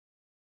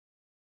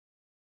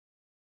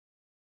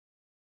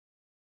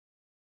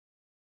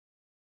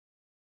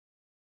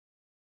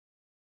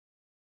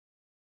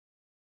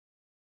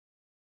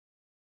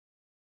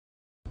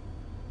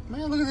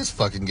Man, look at this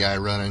fucking guy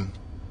running.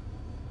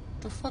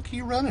 What the fuck are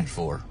you running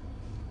for?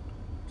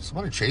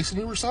 Somebody chasing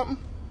you or something?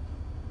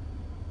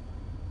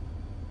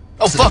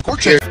 Oh fuck, we're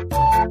chasing.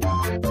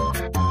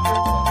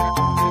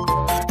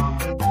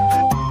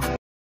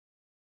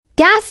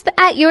 Gasp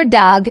at your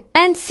dog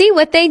and see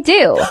what they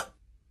do.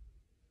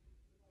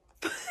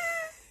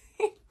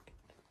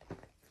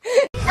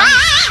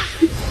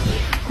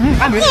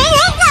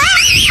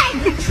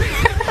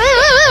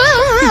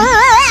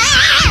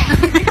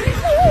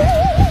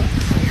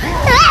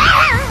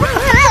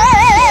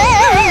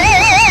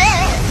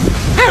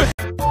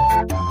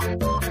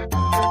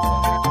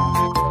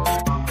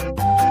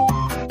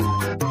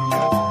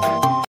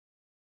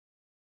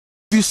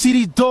 If you see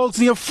these dogs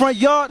in your front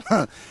yard,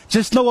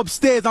 just know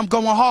upstairs I'm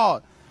going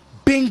hard.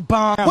 Bing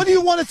bong. What do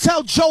you want to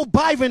tell Joe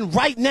Biden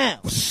right now?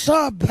 What's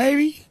up,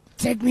 baby?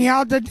 Take me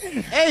out to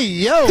dinner. Hey,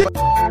 yo.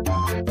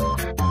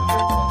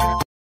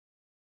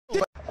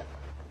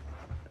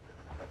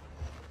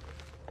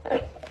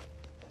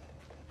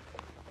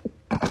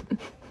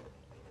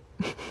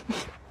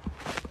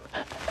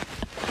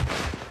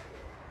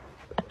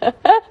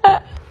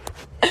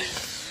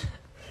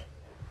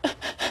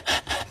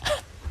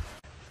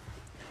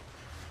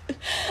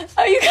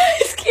 Are you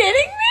guys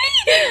kidding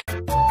me?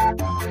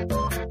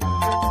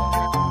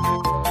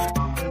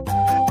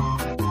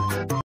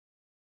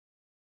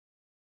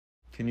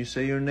 Can you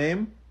say your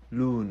name?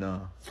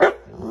 Luna.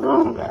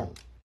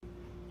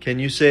 Can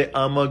you say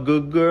I'm a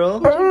good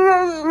girl?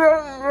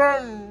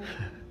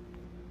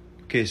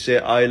 Okay, say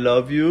I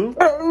love you.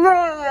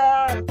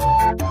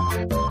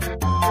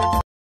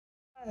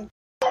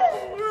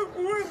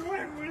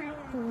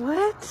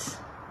 What?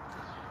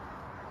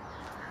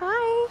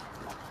 Hi.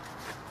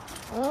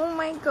 Oh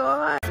my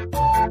god.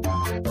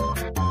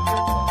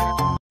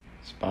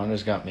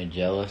 Spawner's got me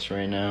jealous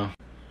right now.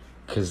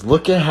 Cause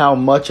look at how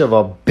much of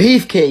a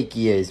beefcake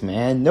he is,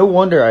 man. No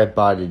wonder I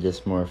body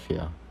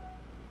dysmorphia.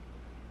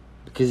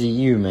 Because of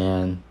you,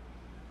 man.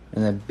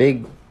 And that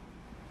big...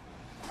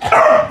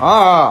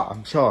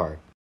 I'm sorry.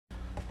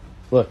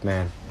 Look,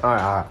 man.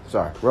 Alright,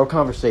 sorry. Real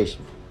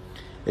conversation.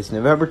 It's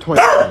November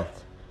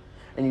 29th.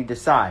 And you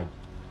decide.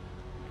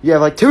 You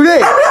have like 2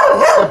 days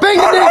to bang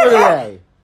a neighbor today.